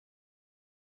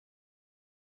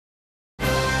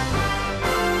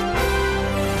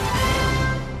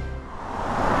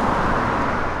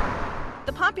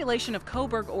population of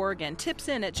Coburg, Oregon tips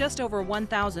in at just over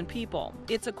 1,000 people.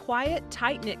 It's a quiet,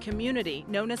 tight-knit community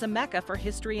known as a mecca for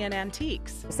history and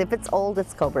antiques. If it's old,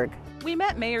 it's Coburg. We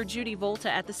met Mayor Judy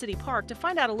Volta at the city park to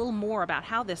find out a little more about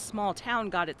how this small town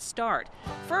got its start.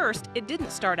 First, it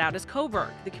didn't start out as Coburg.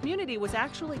 The community was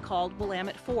actually called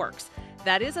Willamette Forks.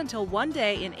 That is until one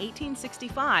day in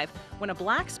 1865 when a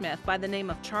blacksmith by the name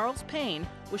of Charles Payne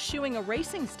was shoeing a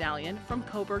racing stallion from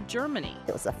Coburg, Germany.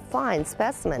 It was a fine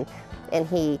specimen, and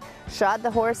he shod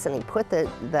the horse and he put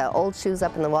the old shoes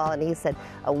up in the wall and he said,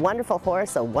 "A wonderful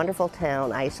horse, a wonderful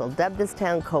town. I shall dub this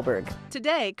town Coburg."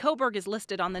 Today, Coburg is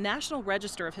listed on the National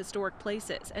Register of Historic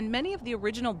Places, and many of the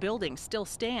original buildings still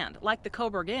stand, like the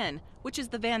Coburg Inn, which is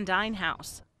the Van Dyne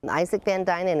House. Isaac Van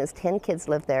Dyne and his 10 kids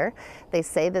live there. They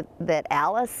say that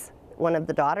Alice, one of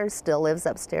the daughters, still lives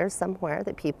upstairs somewhere,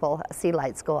 that people see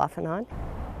lights go off and on.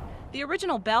 The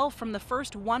original bell from the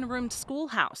first one-roomed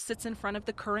schoolhouse sits in front of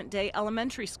the current-day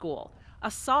elementary school.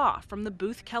 A saw from the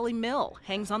Booth Kelly Mill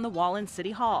hangs on the wall in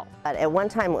City Hall. At one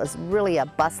time, it was really a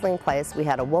bustling place. We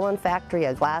had a woolen factory,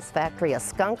 a glass factory, a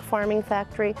skunk farming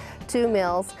factory, 2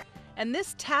 mills. And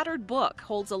this tattered book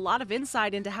holds a lot of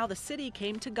insight into how the city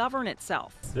came to govern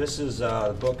itself. This is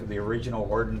a book of the original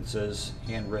ordinances,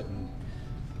 handwritten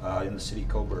in the city of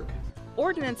Coburg.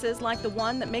 Ordinances like the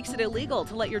one that makes it illegal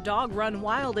to let your dog run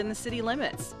wild in the city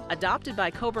limits, adopted by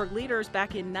Coburg leaders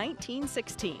back in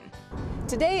 1916.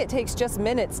 Today it takes just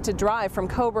minutes to drive from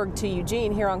Coburg to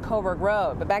Eugene here on Coburg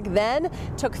Road, but back then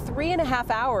it took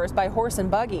 3.5 hours by horse and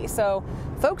buggy, so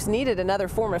folks needed another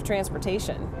form of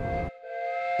transportation.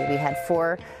 We had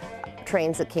 4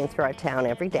 trains that came through our town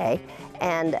every day,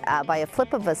 and by a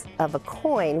flip of a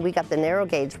coin, we got the narrow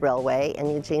gauge railway,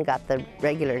 and Eugene got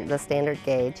the standard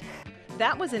gauge.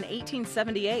 That was in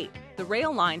 1878. The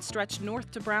rail line stretched north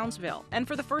to Brownsville, and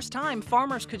for the first time,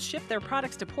 farmers could ship their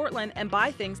products to Portland and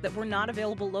buy things that were not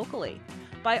available locally.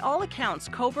 By all accounts,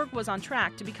 Coburg was on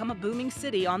track to become a booming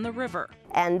city on the river.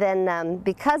 And then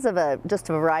because of just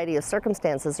a variety of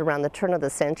circumstances around the turn of the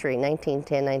century,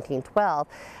 1910, 1912,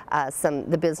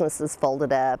 the businesses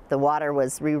folded up, the water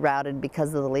was rerouted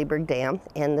because of the Lieberg Dam,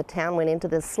 and the town went into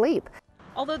this sleep.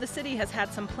 Although the city has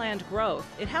had some planned growth,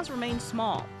 it has remained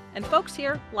small, and folks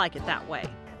here like it that way.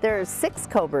 There are 6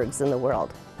 Coburgs in the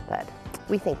world, but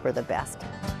we think we're the best.